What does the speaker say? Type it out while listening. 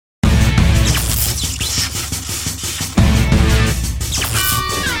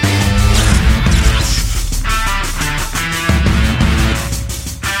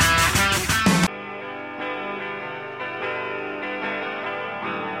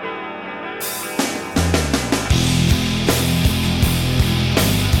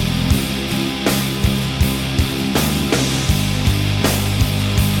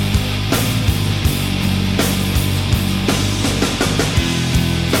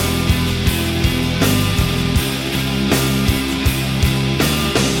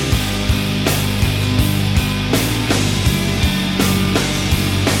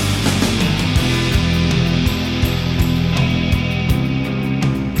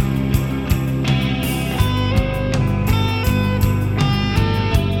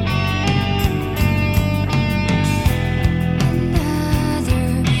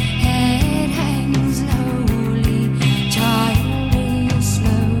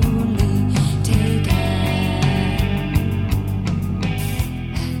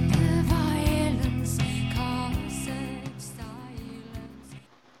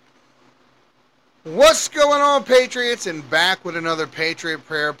going on, Patriots? And back with another Patriot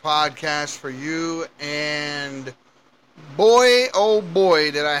Prayer podcast for you. And boy, oh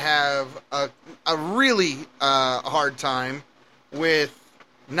boy, did I have a really hard time with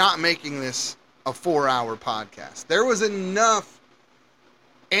not making this a 4-hour podcast. There was enough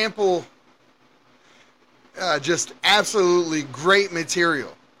ample, just absolutely great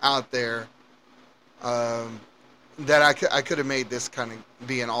material out there that I could have made this kind of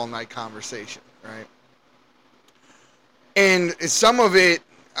be an all-night conversation, right? And some of it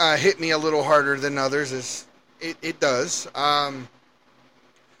hit me a little harder than others, as it does. I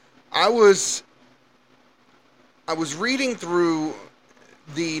was reading through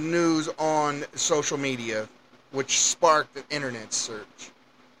the news on social media, which sparked an internet search.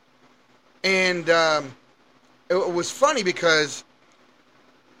 And it was funny because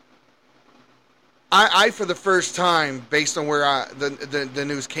I, for the first time, based on where the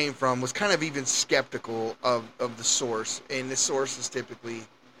news came from, was kind of even skeptical of the source. And the source is typically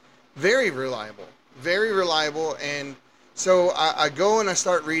very reliable. Very reliable. And so I go and I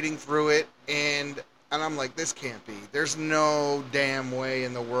start reading through it, and I'm like, this can't be. There's no damn way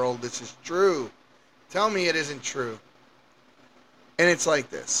in the world this is true. Tell me it isn't true. And it's like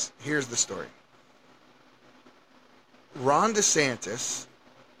this. Here's the story. Ron DeSantis,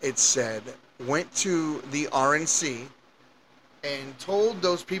 it said, went to the RNC and told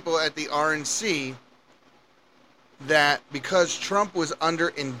those people at the RNC that because Trump was under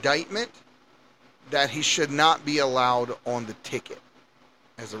indictment, that he should not be allowed on the ticket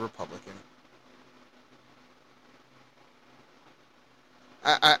as a Republican.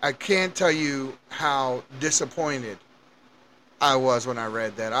 I can't tell you how disappointed I was when I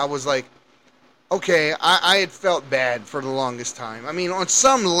read that. I was like, okay, I had felt bad for the longest time. I mean, on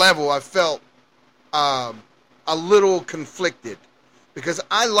some level, I felt a little conflicted because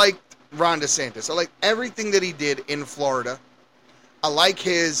I liked Ron DeSantis. I liked everything that he did in Florida. I like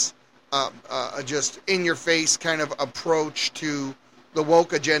his just in-your-face kind of approach to the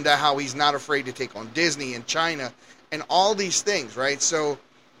woke agenda, how he's not afraid to take on Disney and China and all these things, right? So,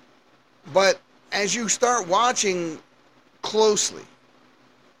 but as you start watching closely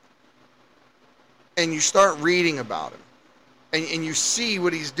and you start reading about him, and you see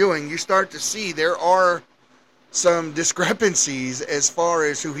what he's doing, you start to see there are some discrepancies as far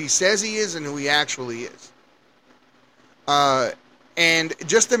as who he says he is and who he actually is. And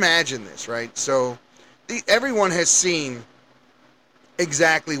just imagine this, right? So everyone has seen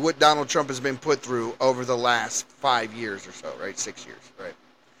exactly what Donald Trump has been put through over the last 5 years or so, right? 6 years, right?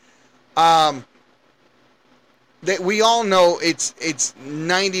 That we all know it's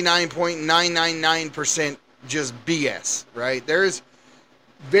 99.999% just BS, right? There's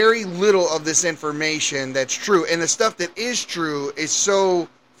very little of this information that's true. And the stuff that is true is so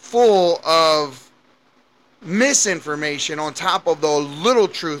full of misinformation on top of the little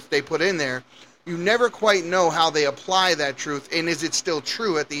truth they put in there. You never quite know how they apply that truth, and is it still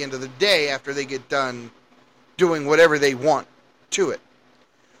true at the end of the day after they get done doing whatever they want to it?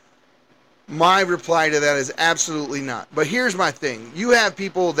 My reply to that is absolutely not. But here's my thing. You have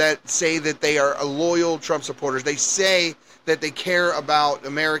people that say that they are loyal Trump supporters. They say that they care about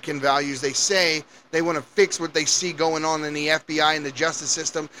American values. They say they want to fix what they see going on in the FBI and the justice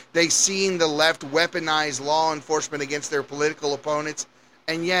system. They've seen the left weaponize law enforcement against their political opponents.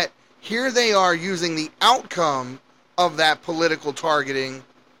 And yet, here they are using the outcome of that political targeting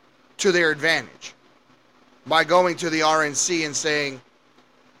to their advantage by going to the RNC and saying,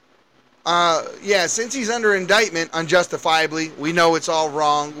 yeah, since he's under indictment unjustifiably, we know it's all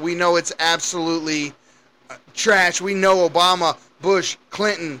wrong. We know it's absolutely trash. We know Obama, Bush,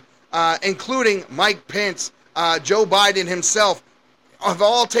 Clinton, including Mike Pence, Joe Biden himself, have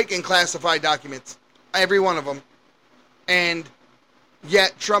all taken classified documents, every one of them. And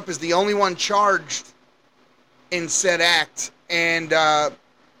yet Trump is the only one charged in said act. And the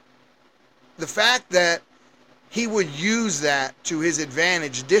fact that he would use that to his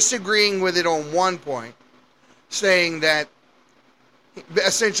advantage, disagreeing with it on one point, saying that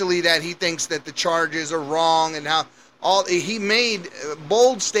essentially that he thinks that the charges are wrong and how he made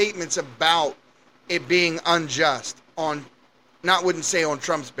bold statements about it being unjust on, wouldn't say on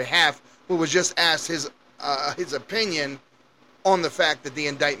Trump's behalf, but was just asked his opinion on the fact that the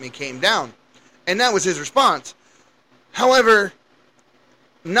indictment came down. And that was his response. However,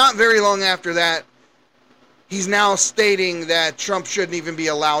 not very long after that, he's now stating that Trump shouldn't even be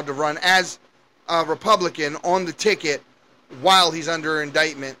allowed to run as a Republican on the ticket while he's under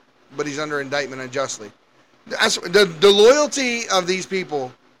indictment, but he's under indictment unjustly. The loyalty of these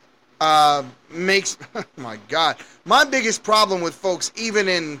people makes, oh my God, my biggest problem with folks, even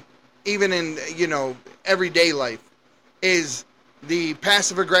in everyday life is the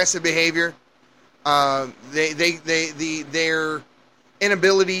passive-aggressive behavior, their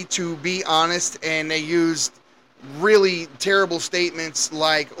inability to be honest, and they used really terrible statements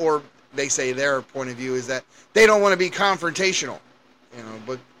like, or they say their point of view is that they don't want to be confrontational,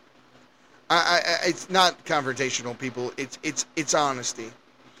 but it's not confrontational, people. It's honesty.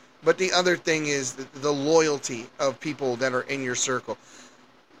 But the other thing is the loyalty of people that are in your circle.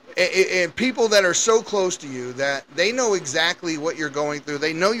 And people that are so close to you that they know exactly what you're going through.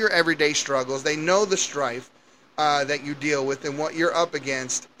 They know your everyday struggles. They know the strife that you deal with and what you're up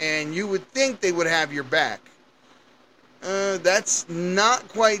against. And you would think they would have your back. That's not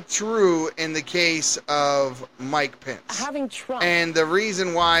quite true in the case of Mike Pence. Having Trump. And the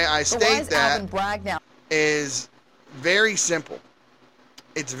reason why I state that is very simple.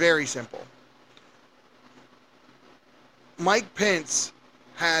 It's very simple. Mike Pence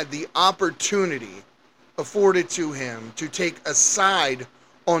had the opportunity afforded to him to take a side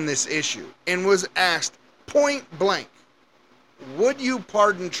on this issue and was asked point blank, would you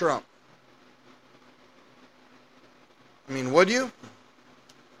pardon Trump? I mean, would you?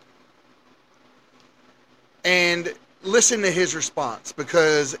 And listen to his response,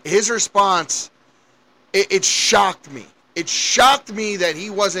 because his response, it shocked me. It shocked me that he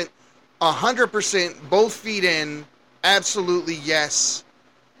wasn't 100% both feet in, absolutely yes.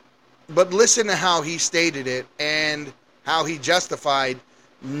 But listen to how he stated it and how he justified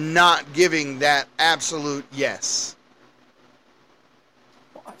not giving that absolute yes.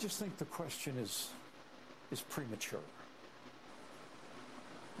 Well, I just think the question is premature.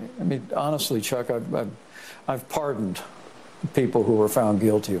 I mean, honestly, Chuck, I've pardoned people who were found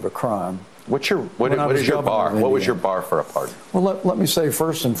guilty of a crime. What is your bar? What was your bar for a pardon? Well, let me say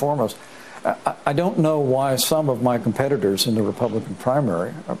first and foremost, I don't know why some of my competitors in the Republican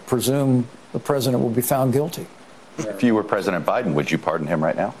primary presume the president will be found guilty. If you were President Biden, would you pardon him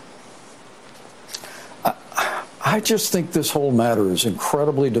right now? I just think this whole matter is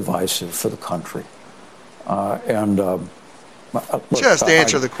incredibly divisive for the country. Just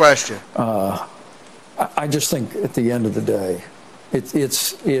answer the question. I just think at the end of the day, it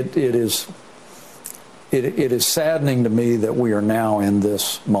is saddening to me that we are now in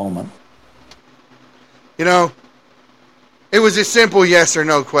this moment. It was a simple yes or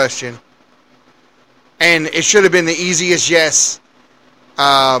no question. And it should have been the easiest yes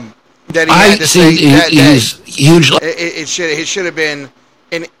that he had to say that day. Hugely. It should have been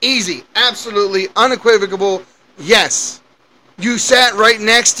an easy, absolutely unequivocal yes. You sat right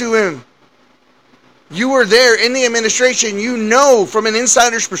next to him. You were there in the administration. You know from an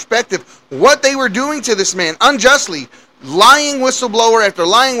insider's perspective what they were doing to this man unjustly. Lying whistleblower after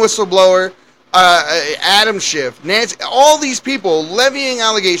lying whistleblower, Adam Schiff, Nancy, all these people levying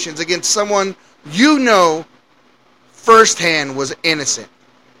allegations against someone you know firsthand was innocent.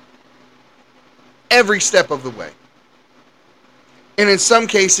 Every step of the way. And in some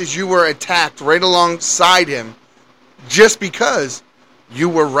cases you were attacked right alongside him just because you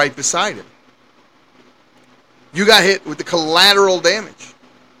were right beside him. You got hit with the collateral damage.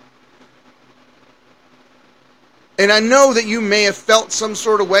 And I know that you may have felt some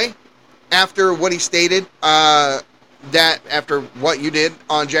sort of way after what he stated, that after what you did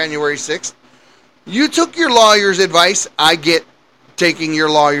on January 6th. You took your lawyer's advice. I get taking your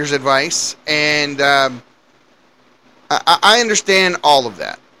lawyer's advice. And I understand all of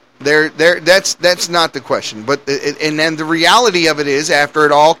that. That's not the question. But and then the reality of it is, after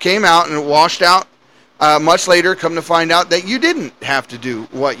it all came out and it washed out, much later, come to find out that you didn't have to do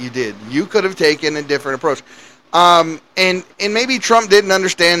what you did. You could have taken a different approach. And maybe Trump didn't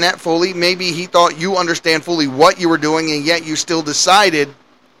understand that fully. Maybe he thought you understand fully what you were doing, and yet you still decided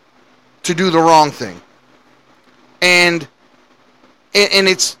to do the wrong thing. And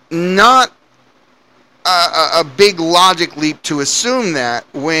it's not a big logic leap to assume that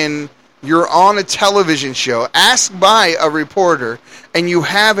when you're on a television show, asked by a reporter, and you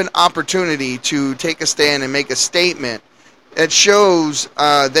have an opportunity to take a stand and make a statement that shows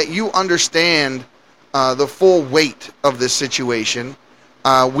that you understand the full weight of this situation.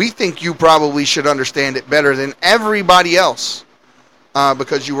 We think you probably should understand it better than everybody else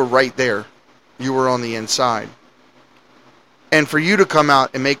because you were right there. You were on the inside. And for you to come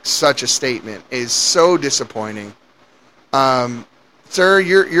out and make such a statement is so disappointing. Sir,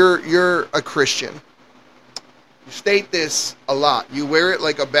 you're a Christian. You state this a lot. You wear it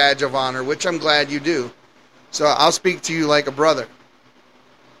like a badge of honor, which I'm glad you do. So I'll speak to you like a brother.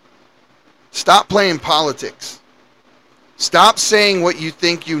 Stop playing politics. Stop saying what you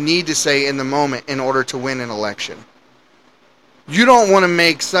think you need to say in the moment in order to win an election. You don't want to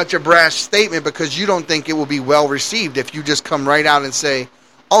make such a brash statement because you don't think it will be well received if you just come right out and say,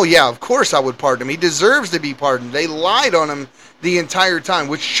 oh yeah, of course I would pardon him. He deserves to be pardoned. They lied on him the entire time,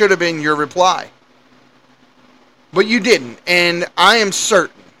 which should have been your reply. But you didn't. And I am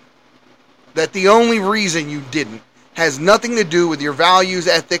certain that the only reason you didn't has nothing to do with your values,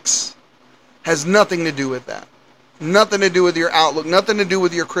 ethics, has nothing to do with that. Nothing to do with your outlook, nothing to do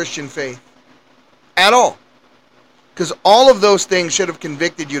with your Christian faith at all. Because all of those things should have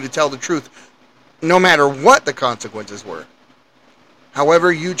convicted you to tell the truth, no matter what the consequences were.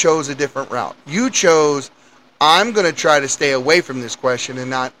 However, you chose a different route. You chose, I'm going to try to stay away from this question and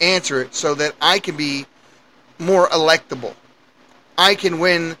not answer it so that I can be more electable. I can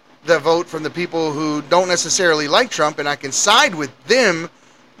win the vote from the people who don't necessarily like Trump, and I can side with them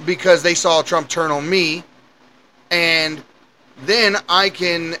because they saw Trump turn on me, and then I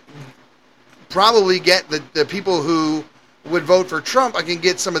can probably get the people who would vote for Trump, I can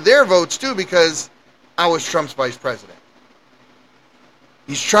get some of their votes too because I was Trump's vice president.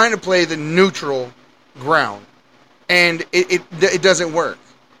 He's trying to play the neutral ground, and it doesn't work.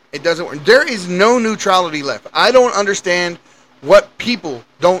 It doesn't work. There is no neutrality left. I don't understand what people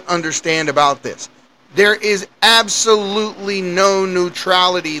don't understand about this. There is absolutely no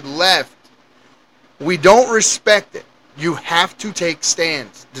neutrality left. We don't respect it. You have to take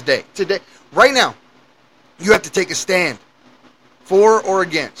stands today. Right now, you have to take a stand for or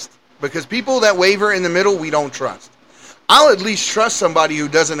against. Because people that waver in the middle, we don't trust. I'll at least trust somebody who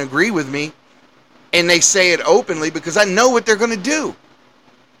doesn't agree with me and they say it openly because I know what they're going to do.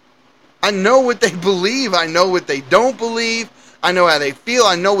 I know what they believe. I know what they don't believe. I know how they feel.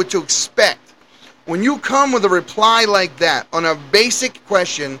 I know what to expect. When you come with a reply like that on a basic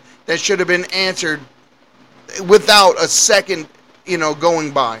question that should have been answered without a second,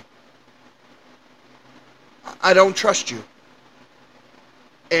 going by, I don't trust you.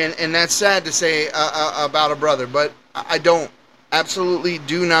 And that's sad to say about a brother, but I don't. Absolutely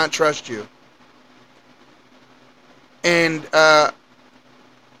do not trust you. And I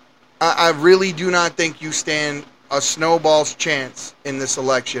really do not think you stand a snowball's chance in this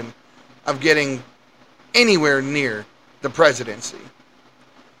election of getting anywhere near the presidency.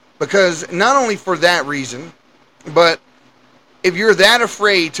 Because not only for that reason, but if you're that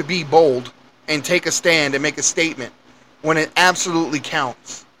afraid to be bold and take a stand and make a statement when it absolutely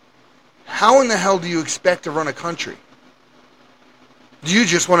counts, how in the hell do you expect to run a country? Do you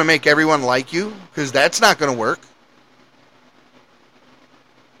just want to make everyone like you? Because that's not going to work.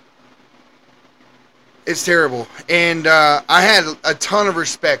 It's terrible. And I had a ton of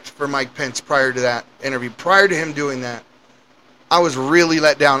respect for Mike Pence prior to that interview. Prior to him doing that, I was really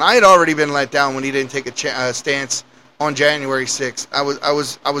let down. I had already been let down when he didn't take a stance on January 6th.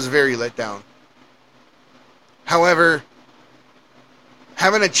 I was very let down. However,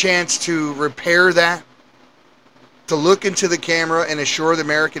 having a chance to repair that, to look into the camera and assure the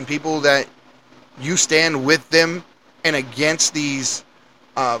American people that you stand with them and against these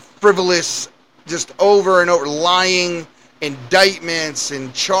frivolous, just over and over lying indictments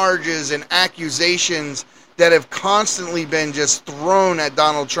and charges and accusations that have constantly been just thrown at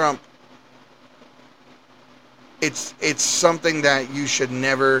Donald Trump. It's something that you should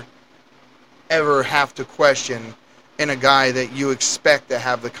never, ever have to question in a guy that you expect to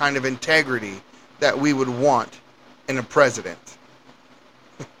have the kind of integrity that we would want in a president.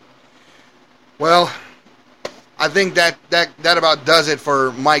 Well, I think that about does it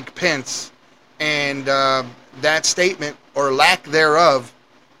for Mike Pence. And that statement, or lack thereof,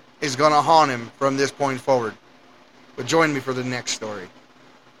 is going to haunt him from this point forward. But join me for the next story.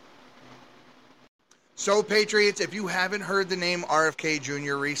 So, Patriots, if you haven't heard the name RFK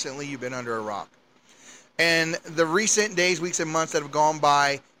Jr. recently, you've been under a rock. And the recent days, weeks, and months that have gone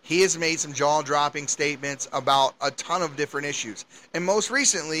by, he has made some jaw-dropping statements about a ton of different issues. And most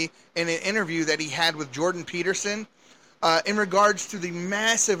recently, in an interview that he had with Jordan Peterson, in regards to the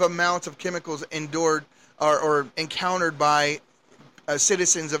massive amounts of chemicals endured or encountered by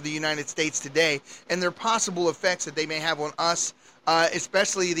citizens of the United States today, and their possible effects that they may have on us,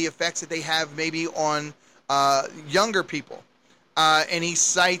 especially the effects that they have maybe on younger people. And he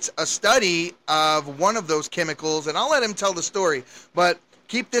cites a study of one of those chemicals, and I'll let him tell the story, but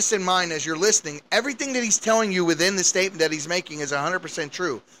keep this in mind as you're listening. Everything that he's telling you within the statement that he's making is 100%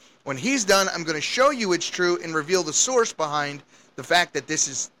 true. When he's done, I'm going to show you it's true and reveal the source behind the fact that this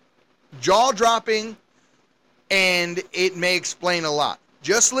is jaw-dropping, and it may explain a lot.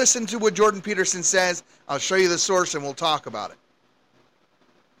 Just listen to what Jordan Peterson says. I'll show you the source, and we'll talk about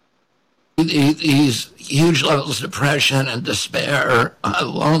it. these huge levels of depression and despair,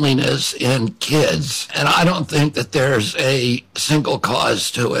 loneliness in kids. And I don't think that there's a single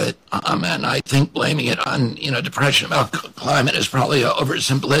cause to it. And I think blaming it on, depression about climate is probably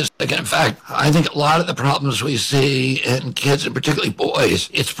oversimplistic. And in fact, I think a lot of the problems we see in kids, and particularly boys,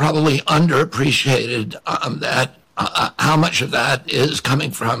 it's probably underappreciated that how much of that is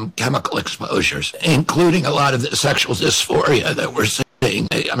coming from chemical exposures, including a lot of the sexual dysphoria that we're seeing.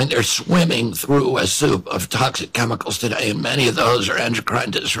 I mean, they're swimming through a soup of toxic chemicals today, and many of those are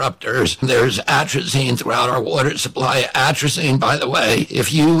endocrine disruptors. There's atrazine throughout our water supply. Atrazine, by the way,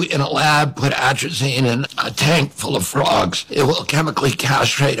 if you in a lab put atrazine in a tank full of frogs, it will chemically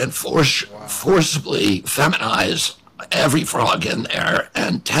castrate and forcibly feminize every frog in there,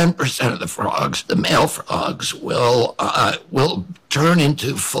 and 10% of the frogs, the male frogs, will turn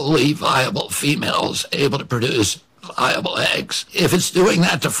into fully viable females able to produce viable eggs. If it's doing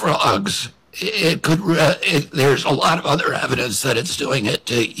that to frogs, it could. There's a lot of other evidence that it's doing it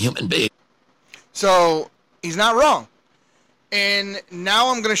to human beings. So he's not wrong, and now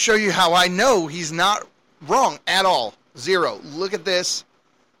I'm going to show you how I know he's not wrong at all. Zero. Look at this.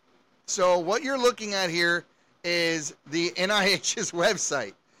 So what you're looking at here is the NIH's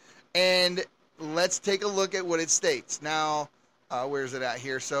website, and let's take a look at what it states. Now, where's it at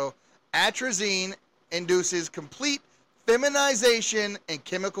here? So, atrazine induces complete feminization and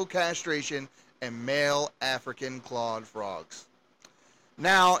chemical castration in male African clawed frogs.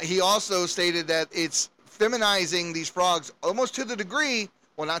 Now, he also stated that it's feminizing these frogs almost to the degree,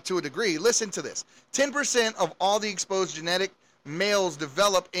 well, not to a degree, listen to this, 10% of all the exposed genetic males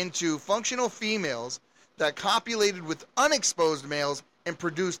develop into functional females that copulated with unexposed males and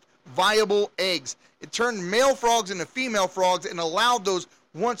produced viable eggs. It turned male frogs into female frogs and allowed those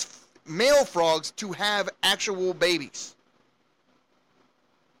once male frogs to have actual babies.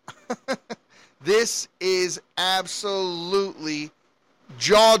 This is absolutely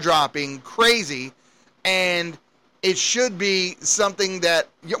jaw-dropping, crazy, and it should be something that,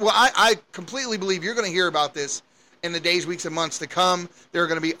 well, I completely believe you're going to hear about this in the days, weeks, and months to come. There are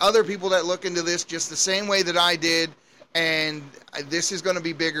going to be other people that look into this just the same way that I did, and this is going to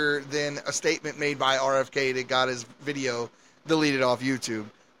be bigger than a statement made by RFK that got his video deleted off YouTube.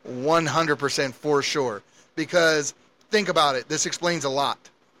 100% for sure. Because think about it. This explains a lot.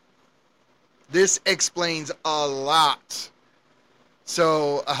 This explains a lot.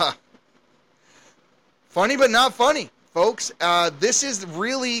 So, funny but not funny, folks. This is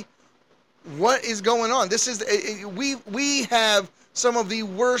really what is going on. This is we have some of the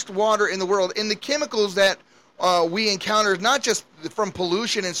worst water in the world, and the chemicals that we encounter, not just from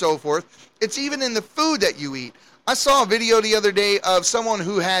pollution and so forth, it's even in the food that you eat. I saw a video the other day of someone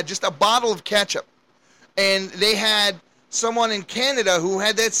who had just a bottle of ketchup, and they had someone in Canada who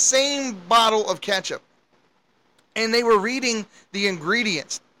had that same bottle of ketchup, and they were reading the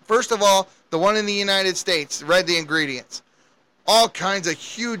ingredients. First of all, the one in the United States read the ingredients. All kinds of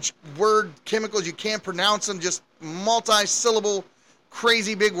huge word chemicals. You can't pronounce them, just multi-syllable,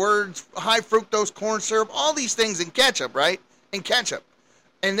 crazy big words, high fructose corn syrup, all these things in ketchup, right? In ketchup.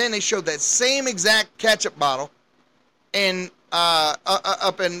 And then they showed that same exact ketchup bottle in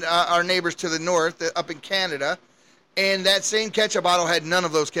up in our neighbors to the north, up in Canada, and that same ketchup bottle had none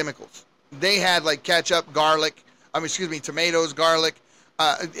of those chemicals. They had like ketchup, garlic, tomatoes, garlic,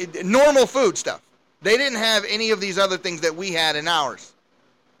 normal food stuff. They didn't have any of these other things that we had in ours.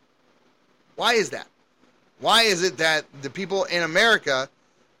 Why is that? Why is it that the people in America,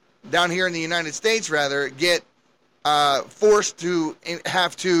 down here in the United States rather, get forced to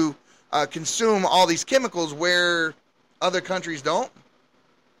have to consume all these chemicals where other countries don't?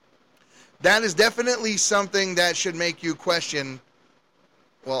 That is definitely something that should make you question,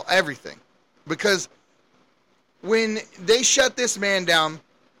 well, everything. Because when they shut this man down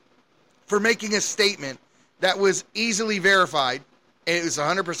for making a statement that was easily verified, and it was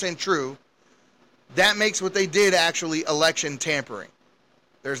 100% true, that makes what they did actually election tampering.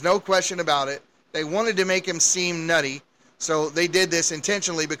 There's no question about it. They wanted to make him seem nutty, so they did this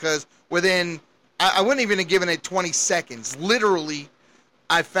intentionally because within, I wouldn't even have given it 20 seconds. Literally,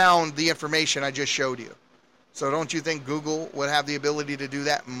 I found the information I just showed you. So don't you think Google would have the ability to do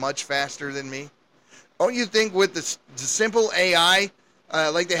that much faster than me? Don't you think with the simple AI,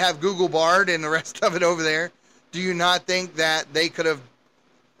 like they have Google Bard and the rest of it over there, do you not think that they could have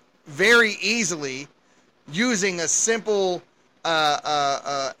very easily, using a simple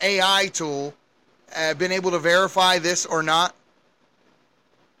AI tool, been able to verify this or not?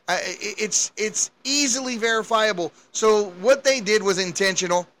 It's easily verifiable. So what they did was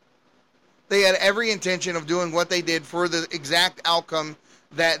intentional. They had every intention of doing what they did for the exact outcome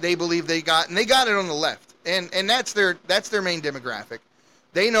that they believe they got, and they got it on the left, and that's their main demographic.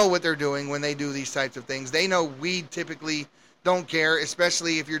 They know what they're doing when they do these types of things. They know we typically don't care,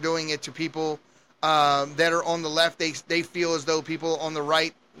 especially if you're doing it to people that are on the left. They feel as though people on the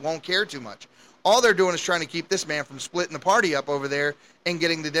right won't care too much. All they're doing is trying to keep this man from splitting the party up over there and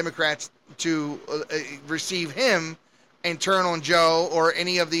getting the Democrats to receive him and turn on Joe or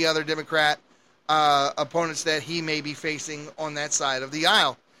any of the other Democrat opponents that he may be facing on that side of the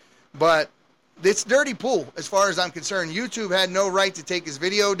aisle. But it's dirty pool as far as I'm concerned. YouTube had no right to take his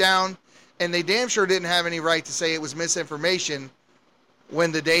video down, and they damn sure didn't have any right to say it was misinformation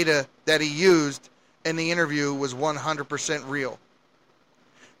when the data that he used in the interview was 100% real.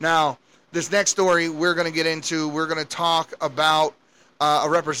 Now, this next story we're going to get into, we're going to talk about a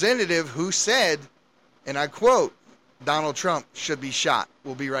representative who said, and I quote, Donald Trump should be shot.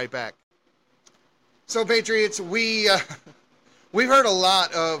 We'll be right back. So, Patriots, we've heard a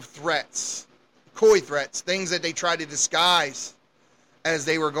lot of threats, coy threats, things that they try to disguise as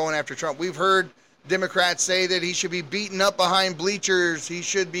they were going after Trump. We've heard Democrats say that he should be beaten up behind bleachers, he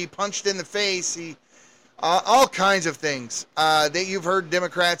should be punched in the face, all kinds of things. That you've heard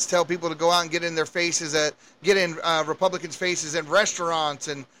Democrats tell people to go out and get in Republicans' faces in restaurants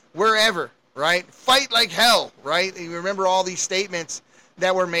and wherever, right? Fight like hell, right? You remember all these statements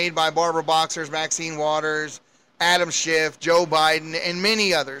that were made by Barbara Boxer, Maxine Waters, Adam Schiff, Joe Biden, and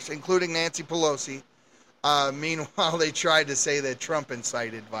many others, including Nancy Pelosi. Meanwhile, they tried to say that Trump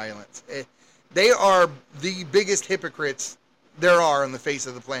incited violence. They are the biggest hypocrites there are on the face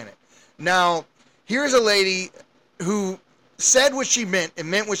of the planet. Now, here's a lady who said what she meant and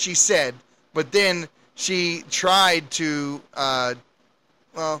meant what she said, but then she tried to, to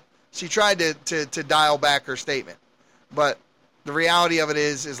dial back her statement. But the reality of it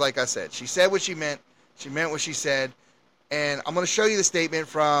is like I said, she said what she meant what she said, and I'm going to show you the statement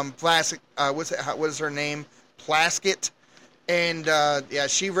from Plaskett. What is her name? Plaskett, and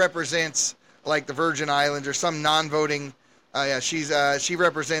she represents like the Virgin Islands or some non-voting. She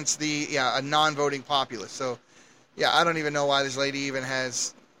represents a non-voting populace. So, I don't even know why this lady even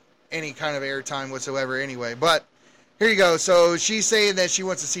has any kind of airtime whatsoever anyway. But here you go. So she's saying that she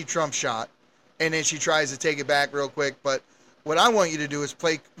wants to see Trump shot, and then she tries to take it back real quick. But what I want you to do is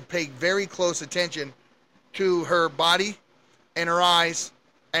pay very close attention to her body and her eyes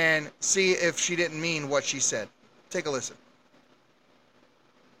and see if she didn't mean what she said. Take a listen.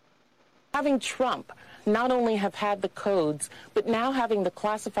 Having Trump not only have had the codes, but now having the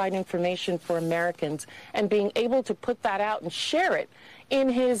classified information for Americans and being able to put that out and share it in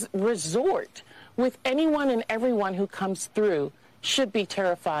his resort with anyone and everyone who comes through should be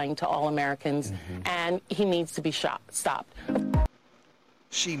terrifying to all Americans, and he needs to be stopped.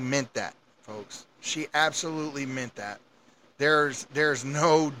 She meant that, folks. She absolutely meant that. There's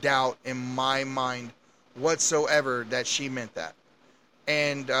no doubt in my mind whatsoever that she meant that.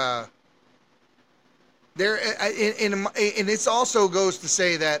 And it also goes to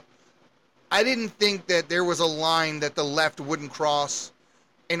say that I didn't think that there was a line that the left wouldn't cross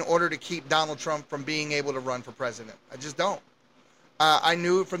in order to keep Donald Trump from being able to run for president. I just don't. I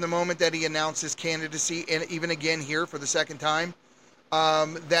knew from the moment that he announced his candidacy, and even again here for the second time,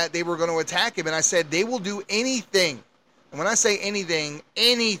 that they were going to attack him. And I said they will do anything, and when I say anything,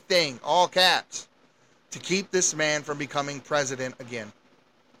 all caps, to keep this man from becoming president again.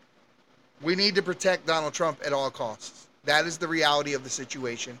 We need to protect Donald Trump at all costs. That is the reality of the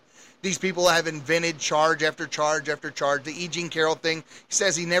situation. These people have invented charge after charge after charge. The E. Jean Carroll thing, he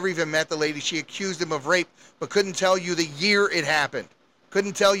says he never even met the lady. She accused him of rape, but couldn't tell you the year it happened.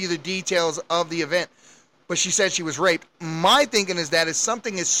 Couldn't tell you the details of the event. But she said she was raped. My thinking is that if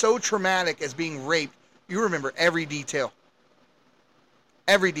something is so traumatic as being raped, you remember every detail.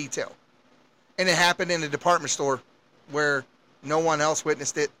 Every detail. And it happened in a department store where no one else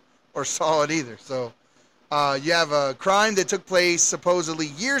witnessed it or saw it either. So you have a crime that took place supposedly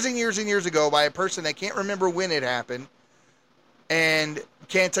years and years and years ago by a person that can't remember when it happened and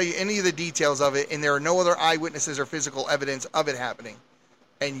can't tell you any of the details of it, and there are no other eyewitnesses or physical evidence of it happening.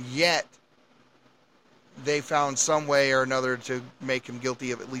 And yet they found some way or another to make him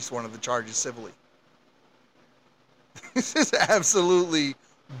guilty of at least one of the charges civilly. This is absolutely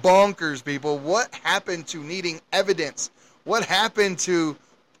bonkers, people. What happened to needing evidence? What happened to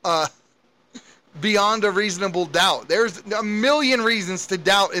beyond a reasonable doubt? There's a million reasons to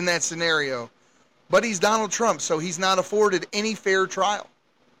doubt in that scenario. But he's Donald Trump, so he's not afforded any fair trial.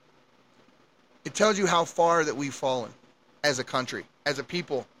 It tells you how far that we've fallen as a country, as a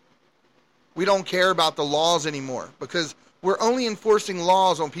people. We don't care about the laws anymore because we're only enforcing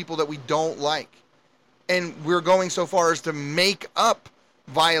laws on people that we don't like. And we're going so far as to make up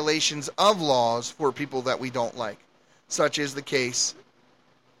violations of laws for people that we don't like, such is the case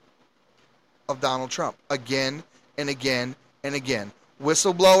of Donald Trump. Again and again and again.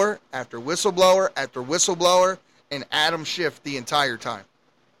 Whistleblower after whistleblower after whistleblower, and Adam Schiff the entire time,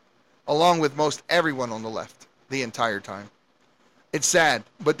 along with most everyone on the left the entire time. It's sad,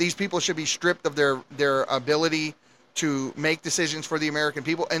 but these people should be stripped of their ability to make decisions for the American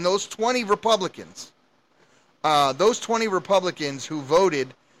people. And those 20 Republicans who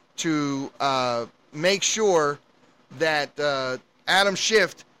voted to make sure that Adam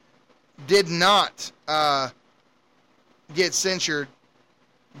Schiff did not get censured,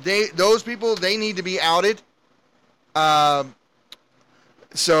 those people need to be outed.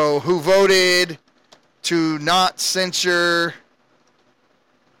 So who voted to not censor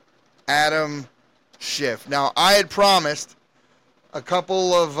Adam Schiff? Now, I had promised a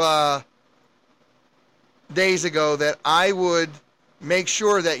couple of days ago that I would make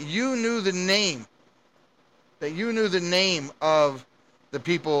sure that you knew the name, of the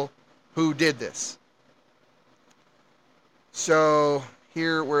people who did this. So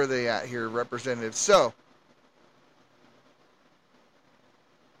here, where are they at here, representatives? So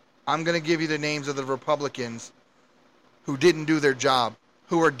I'm going to give you the names of the Republicans who didn't do their job,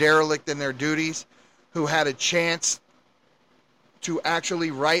 who are derelict in their duties, who had a chance to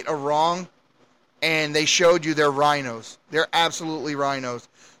actually right a wrong, and they showed you they're rhinos. They're absolutely rhinos.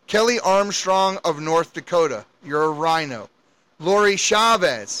 Kelly Armstrong of North Dakota, you're a rhino. Lori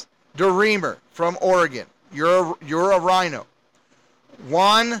Chavez, DeReamer from Oregon, you're a rhino.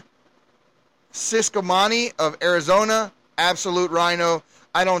 Juan Ciscomani of Arizona, absolute rhino.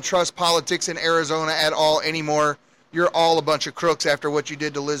 I don't trust politics in Arizona at all anymore. You're all a bunch of crooks after what you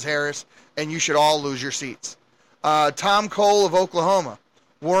did to Liz Harris, and you should all lose your seats. Tom Cole of Oklahoma,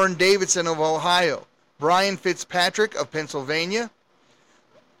 Warren Davidson of Ohio, Brian Fitzpatrick of Pennsylvania,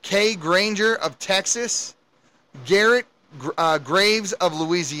 Kay Granger of Texas, Garrett Graves of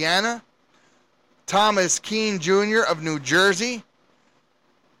Louisiana, Thomas Keene Jr. of New Jersey,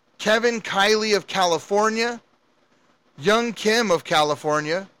 Kevin Kiley of California, Young Kim of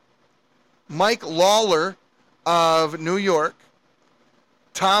California, Mike Lawler of New York,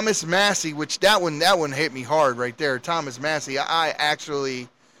 Thomas Massey, which that one hit me hard right there. Thomas Massey, I actually,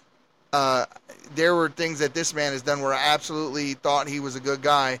 there were things that this man has done where I absolutely thought he was a good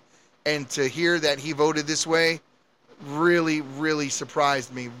guy, and to hear that he voted this way really, really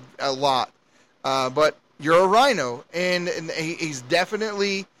surprised me a lot. But you're a rhino, and he's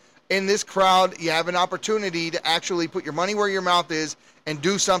definitely in this crowd. You have an opportunity to actually put your money where your mouth is and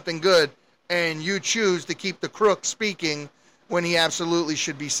do something good, and you choose to keep the crook speaking when he absolutely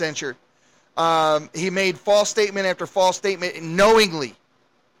should be censured. He made false statement after false statement knowingly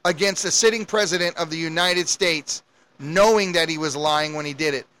against the sitting president of the United States, knowing that he was lying when he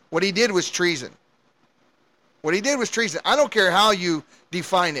did it. What he did was treason. I don't care how you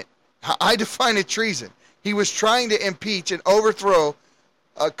define it. I define it treason. He was trying to impeach and overthrow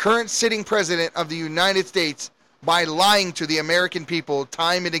a current sitting president of the United States by lying to the American people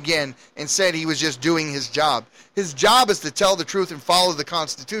time and again, and said he was just doing his job. His job is to tell the truth and follow the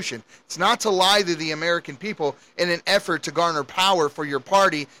Constitution. It's not to lie to the American people in an effort to garner power for your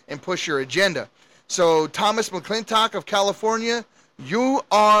party and push your agenda. So Thomas McClintock of California, you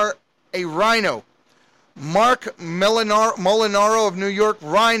are a rhino. Mark Molinaro of New York,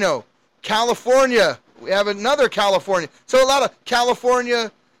 rhino. California, we have another California. So a lot of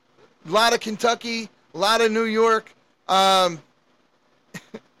California, a lot of Kentucky, a lot of New York.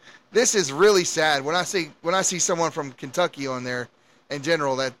 This is really sad. When I see someone from Kentucky on there, in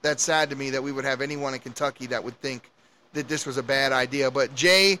general, that's sad to me that we would have anyone in Kentucky that would think that this was a bad idea. But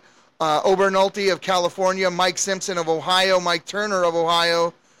Jay Obernolte of California, Mike Simpson of Ohio, Mike Turner of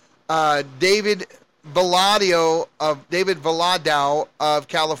Ohio, David Valadao of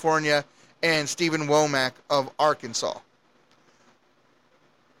California, and Stephen Womack of Arkansas.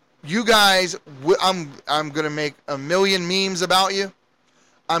 You guys, I'm going to make a million memes about you.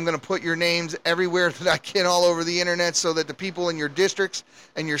 I'm going to put your names everywhere that I can all over the internet so that the people in your districts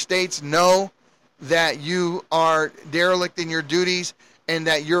and your states know that you are derelict in your duties and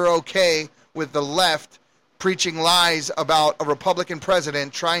that you're okay with the left preaching lies about a Republican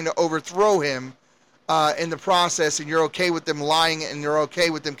president trying to overthrow him in the process, and you're okay with them lying and you're okay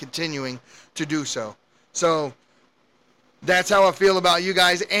with them continuing to do so. So that's how I feel about you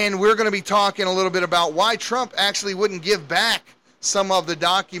guys. And we're going to be talking a little bit about why Trump actually wouldn't give back some of the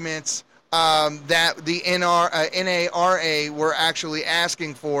documents that the NARA were actually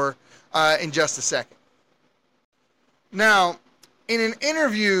asking for in just a second. Now, in an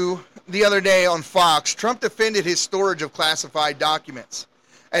interview the other day on Fox, Trump defended his storage of classified documents.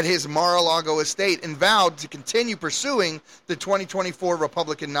 at his Mar-a-Lago estate and vowed to continue pursuing the 2024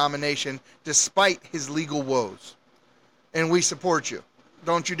 Republican nomination despite his legal woes. And we support you.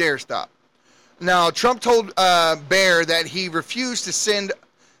 Don't you dare stop. Now, Trump told Baer that he refused to send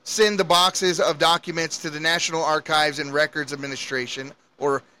the boxes of documents to the National Archives and Records Administration,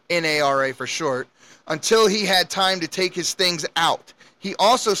 or NARA for short, until he had time to take his things out. He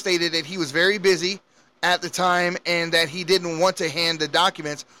also stated that he was very busy at the time and that he didn't want to hand the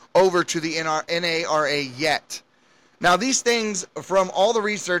documents over to the NARA yet. Now, these things, from all the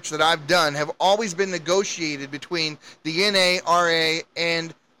research that I've done, have always been negotiated between the NARA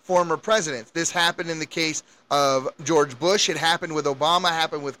and former presidents. This happened in the case of George Bush. It happened with Obama,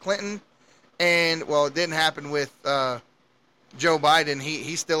 happened with Clinton, and, well, it didn't happen with Joe Biden.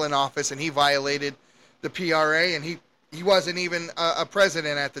 He's still in office, and he violated the PRA, and he wasn't even a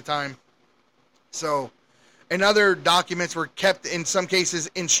president at the time. So, and other documents were kept, in some cases,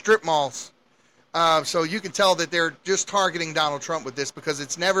 in strip malls. So you can tell that they're just targeting Donald Trump with this, because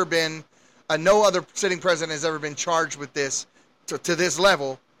it's never been, no other sitting president has ever been charged with this to this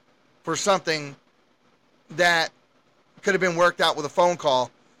level for something that could have been worked out with a phone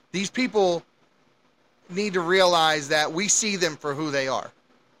call. These people need to realize that we see them for who they are.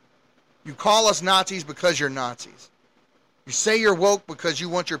 You call us Nazis because you're Nazis. You say you're woke because you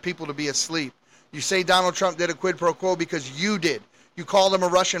want your people to be asleep. You say Donald Trump did a quid pro quo because you did. You call him a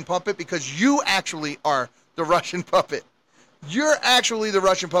Russian puppet because you actually are the Russian puppet. You're actually the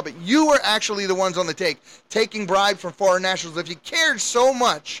Russian puppet. You were actually the ones on the take, taking bribes from foreign nationals. If you cared so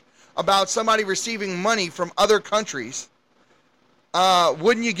much about somebody receiving money from other countries,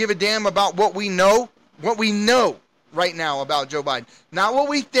 wouldn't you give a damn about what we know? What we know right now about Joe Biden. Not what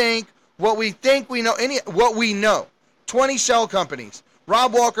we think we know, what we know. 20 shell companies,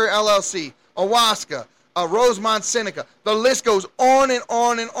 Rob Walker LLC, Owasco, Rosemont Seneca. The list goes on and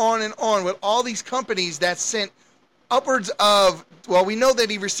on and on and on with all these companies that sent upwards of, well, we know that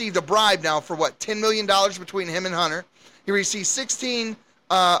he received a bribe now for what, $10 million between him and Hunter. He received 16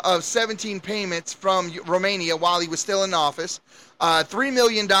 of 17 payments from Romania while he was still in office. $3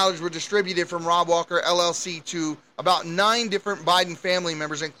 million were distributed from Rob Walker LLC to about 9 different Biden family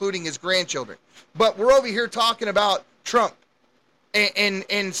members, including his grandchildren. But we're over here talking about Trump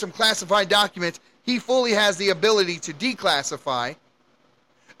and some classified documents he fully has the ability to declassify.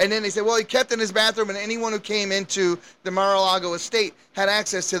 And then they say, well, he kept in his bathroom, and anyone who came into the Mar-a-Lago estate had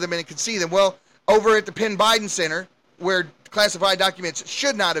access to them and could see them. Well, over at the Penn Biden Center, where classified documents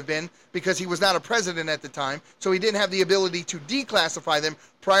should not have been, because he was not a president at the time, so he didn't have the ability to declassify them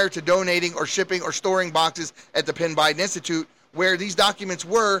prior to donating or shipping or storing boxes at the Penn Biden Institute, where these documents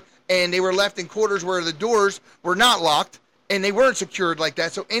were, and they were left in quarters where the doors were not locked, and they weren't secured like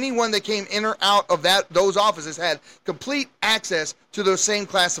that. So anyone that came in or out of those offices had complete access to those same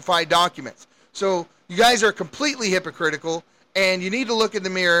classified documents. So you guys are completely hypocritical, and you need to look in the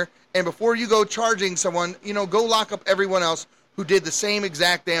mirror, and before you go charging someone, go lock up everyone else who did the same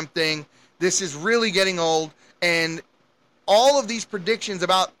exact damn thing. This is really getting old, and all of these predictions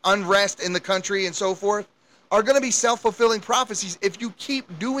about unrest in the country and so forth are going to be self-fulfilling prophecies if you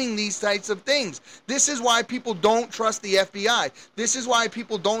keep doing these types of things. This is why people don't trust the FBI. This is why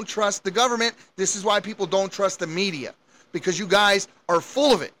people don't trust the government. This is why people don't trust the media, because you guys are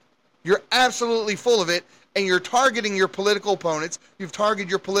full of it. You're absolutely full of it, and you're targeting your political opponents. You've targeted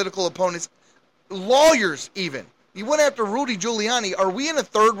your political opponents, lawyers even. You went after Rudy Giuliani. Are we in a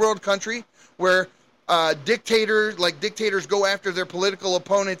third world country where dictators go after their political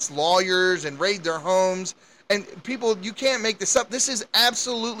opponents, lawyers, and raid their homes? And people, you can't make this up. This is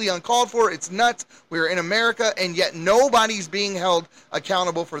absolutely uncalled for. It's nuts. We're in America, and yet nobody's being held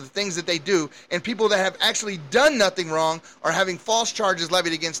accountable for the things that they do. And people that have actually done nothing wrong are having false charges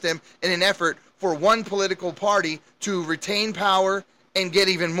levied against them in an effort for one political party to retain power and get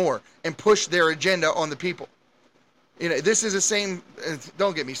even more and push their agenda on the people. This is the same.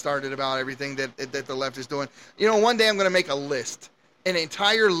 Don't get me started about everything that the left is doing. One day I'm going to make a list, an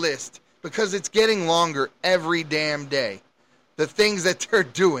entire list, because it's getting longer every damn day. The things that they're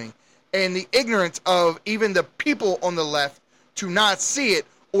doing, and the ignorance of even the people on the left to not see it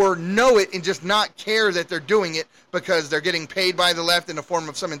or know it and just not care that they're doing it because they're getting paid by the left in the form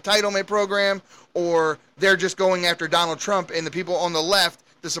of some entitlement program, or they're just going after Donald Trump, and the people on the left,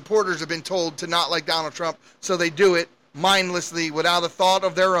 the supporters, have been told to not like Donald Trump, so they do it mindlessly without a thought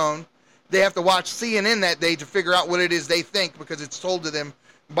of their own. They have to watch CNN that day to figure out what it is they think, because it's told to them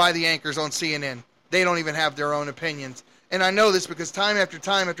by the anchors on CNN. They don't even have their own opinions. And I know this because time after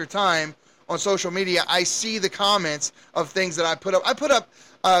time after time, on social media, I see the comments of things that I put up. I put up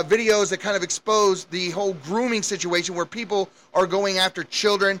videos that kind of expose the whole grooming situation where people are going after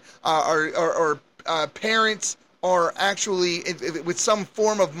children or parents are actually with some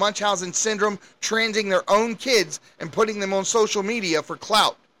form of Munchausen syndrome, transing their own kids and putting them on social media for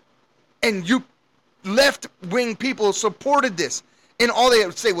clout. And you left-wing people supported this. And all they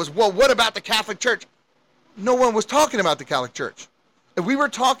would say was, well, what about the Catholic Church? No one was talking about the Catholic Church. If we were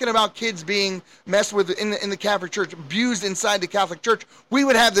talking about kids being messed with in the Catholic Church, abused inside the Catholic Church, we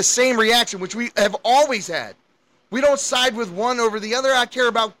would have the same reaction, which we have always had. We don't side with one over the other. I care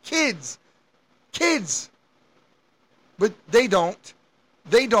about kids. Kids. But they don't.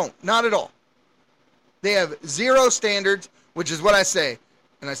 They don't. Not at all. They have zero standards, which is what I say.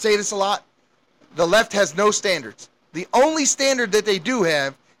 And I say this a lot. The left has no standards. The only standard that they do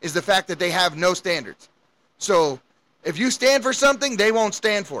have is the fact that they have no standards. So if you stand for something, they won't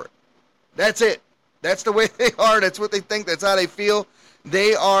stand for it. That's it. That's the way they are. That's what they think. That's how they feel.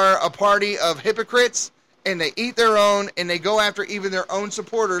 They are a party of hypocrites, and they eat their own, and they go after even their own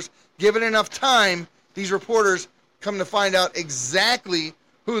supporters. Given enough time, these reporters come to find out exactly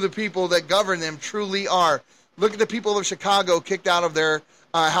who the people that govern them truly are. Look at the people of Chicago kicked out of their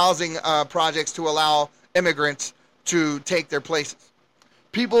housing projects to allow immigrants to take their places.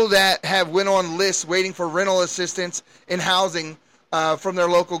 People that have went on lists waiting for rental assistance in housing from their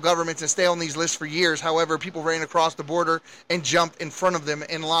local governments and stay on these lists for years. However, people ran across the border and jumped in front of them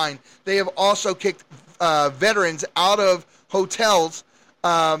in line. They have also kicked veterans out of hotels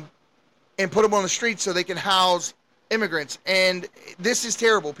and put them on the streets so they can house immigrants. And this is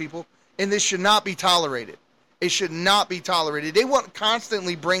terrible, people. And this should not be tolerated. It should not be tolerated. They want to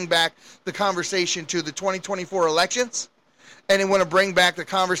constantly bring back the conversation to the 2024 elections. And they want to bring back the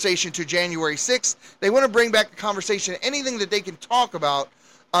conversation to January 6th. They want to bring back the conversation, anything that they can talk about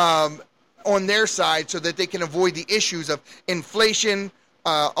on their side so that they can avoid the issues of inflation,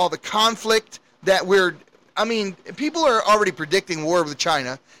 all the conflict that people are already predicting war with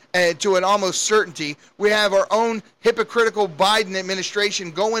China to an almost certainty. We have our own hypocritical Biden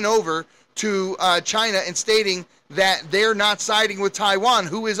administration going over to China and stating that they're not siding with Taiwan,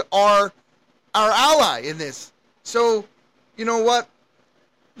 who is our ally in this. So, you know what?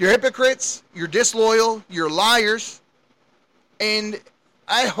 You're hypocrites, you're disloyal, you're liars, and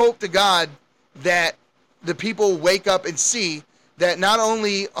I hope to God that the people wake up and see that not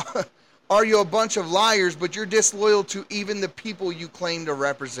only are you a bunch of liars, but you're disloyal to even the people you claim to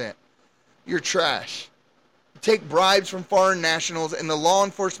represent. You're trash. Take bribes from foreign nationals, and the law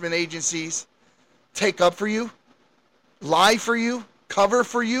enforcement agencies take up for you, lie for you, cover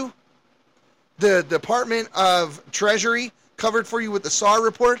for you. The Department of Treasury covered for you with the SAR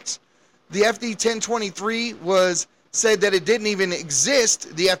reports. The FD 1023 said that it didn't even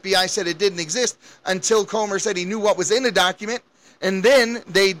exist. The FBI said it didn't exist until Comer said he knew what was in the document. And then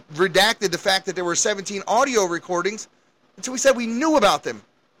they redacted the fact that there were 17 audio recordings until we said we knew about them.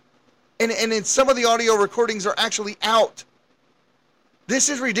 And then some of the audio recordings are actually out. This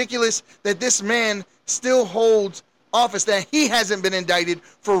is ridiculous that this man still holds office, that he hasn't been indicted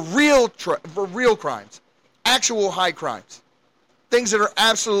for real crimes, actual high crimes, things that are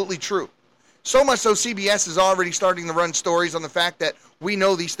absolutely true. So much so CBS is already starting to run stories on the fact that we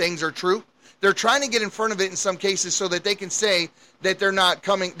know these things are true. They're trying to get in front of it in some cases so that they can say that they're not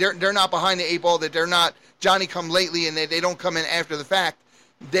behind the eight ball, that they're not Johnny-come-lately, and that they don't come in after the fact.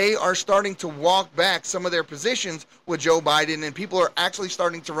 They are starting to walk back some of their positions with Joe Biden, and people are actually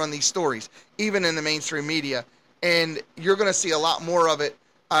starting to run these stories, even in the mainstream media. And you're going to see a lot more of it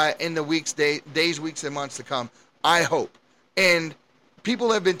in the days, weeks, and months to come, I hope. And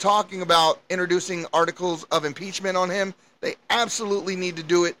people have been talking about introducing articles of impeachment on him. They absolutely need to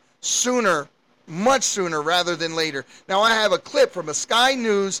do it sooner, much sooner rather than later. Now, I have a clip from a Sky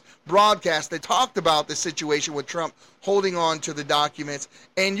News broadcast that talked about the situation with Trump holding on to the documents,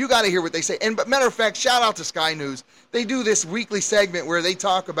 and you got to hear what they say. And but matter of fact, shout out to Sky News. They do this weekly segment where they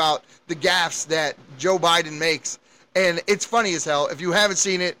talk about the gaffes that Joe Biden makes, and it's funny as hell. If you haven't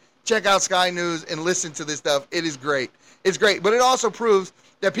seen it, check out Sky News and listen to this stuff. It is great. It's great, but it also proves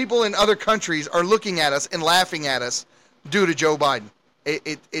that people in other countries are looking at us and laughing at us due to Joe Biden.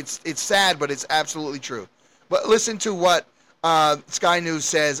 It's sad, but it's absolutely true. But listen to what Sky News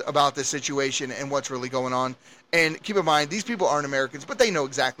says about this situation and what's really going on. And keep in mind, these people aren't Americans, but they know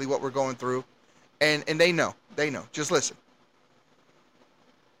exactly what we're going through. And they know. They know. Just listen.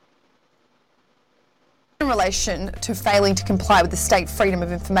 In relation to failing to comply with the state freedom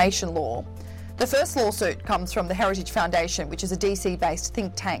of information law, the first lawsuit comes from the Heritage Foundation, which is a DC-based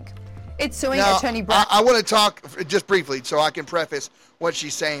think tank. It's suing now, Attorney Brown. I want to talk just briefly so I can preface what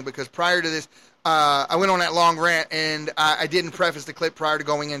she's saying, because prior to this, I went on that long rant, and I didn't preface the clip prior to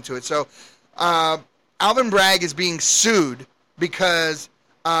going into it. So Alvin Bragg is being sued because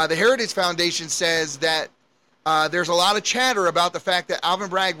the Heritage Foundation says that there's a lot of chatter about the fact that Alvin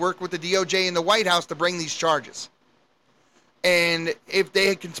Bragg worked with the DOJ and the White House to bring these charges. And if they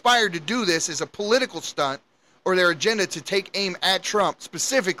had conspired to do this as a political stunt, or their agenda to take aim at Trump,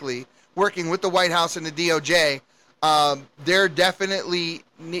 specifically working with the White House and the DOJ, they're definitely,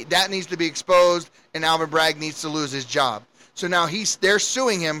 that needs to be exposed, and Alvin Bragg needs to lose his job. So now they're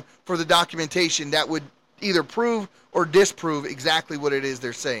suing him for the documentation that would either prove or disprove exactly what it is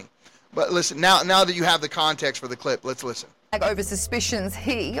they're saying. But listen, now that you have the context for the clip, let's listen. Over suspicions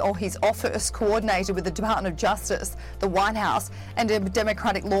he or his office coordinated with the Department of Justice, the White House, and a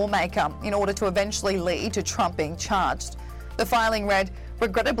Democratic lawmaker in order to eventually lead to Trump being charged. The filing read,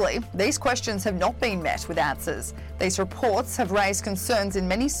 "Regrettably, these questions have not been met with answers. These reports have raised concerns in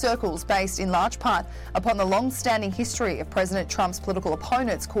many circles based in large part upon the long-standing history of President Trump's political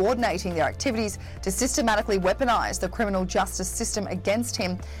opponents coordinating their activities to systematically weaponize the criminal justice system against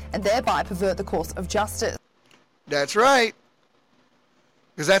him and thereby pervert the course of justice." That's right.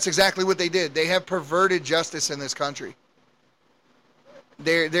 Because that's exactly what they did. They have perverted justice in this country.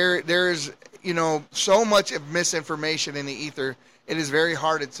 There's, so much of misinformation in the ether. It is very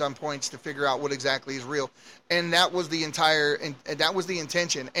hard at some points to figure out what exactly is real. And that was the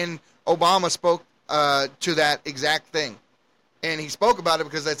intention. And Obama spoke to that exact thing. And he spoke about it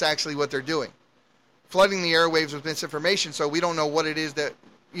because that's actually what they're doing. Flooding the airwaves with misinformation, so we don't know what it is that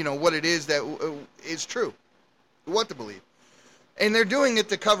is true, what to believe. And they're doing it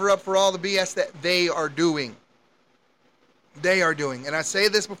to cover up for all the BS that they are doing. They are doing. And I say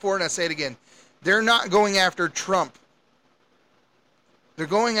this before and I say it again. They're not going after Trump. They're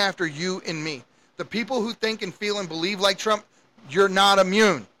going after you and me. The people who think and feel and believe like Trump, you're not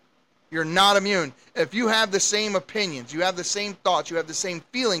immune. You're not immune. If you have the same opinions, you have the same thoughts, you have the same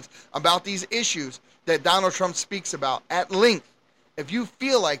feelings about these issues that Donald Trump speaks about at length, if you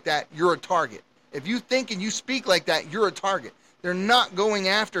feel like that, you're a target. If you think and you speak like that, you're a target. They're not going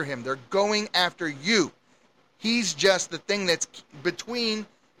after him. They're going after you. He's just the thing that's between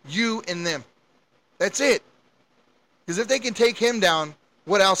you and them. That's it. Because if they can take him down,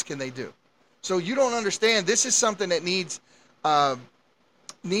 what else can they do? So you don't understand. This is something that needs to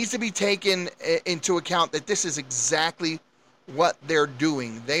be taken into account, that this is exactly what they're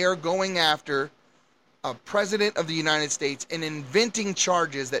doing. They are going after a president of the United States and inventing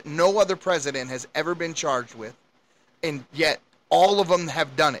charges that no other president has ever been charged with. And yet all of them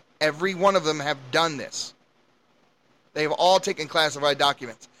have done it. Every one of them have done this. They've all taken classified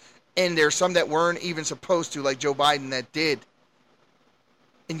documents. And there's some that weren't even supposed to, like Joe Biden, that did.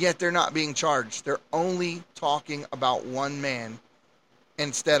 And yet they're not being charged. They're only talking about one man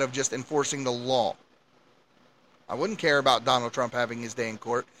instead of just enforcing the law. I wouldn't care about Donald Trump having his day in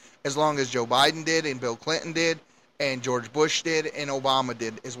court as long as Joe Biden did, and Bill Clinton did, and George Bush did, and Obama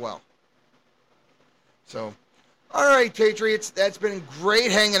did as well. So, all right, Patriots, that's been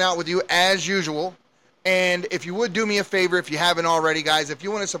great hanging out with you as usual. And if you would do me a favor, if you haven't already, guys, if you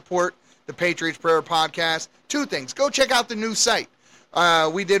want to support the Patriots Prayer Podcast, two things. Go check out the new site.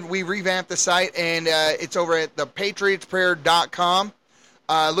 We revamped the site, and it's over at thepatriotsprayer.com.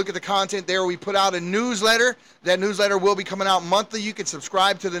 Look at the content there. We put out a newsletter. That newsletter will be coming out monthly. You can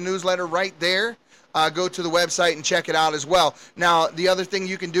subscribe to the newsletter right there. Go to the website and check it out as well. Now, the other thing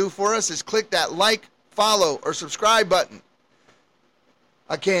you can do for us is click that like, follow, or subscribe button.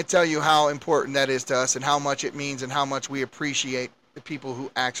 I can't tell you how important that is to us and how much it means and how much we appreciate the people who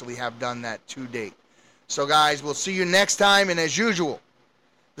actually have done that to date. So, guys, we'll see you next time. And as usual,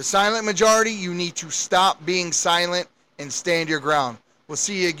 the silent majority, you need to stop being silent and stand your ground. We'll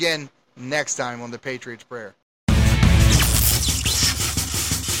see you again next time on the Patriots Prayer.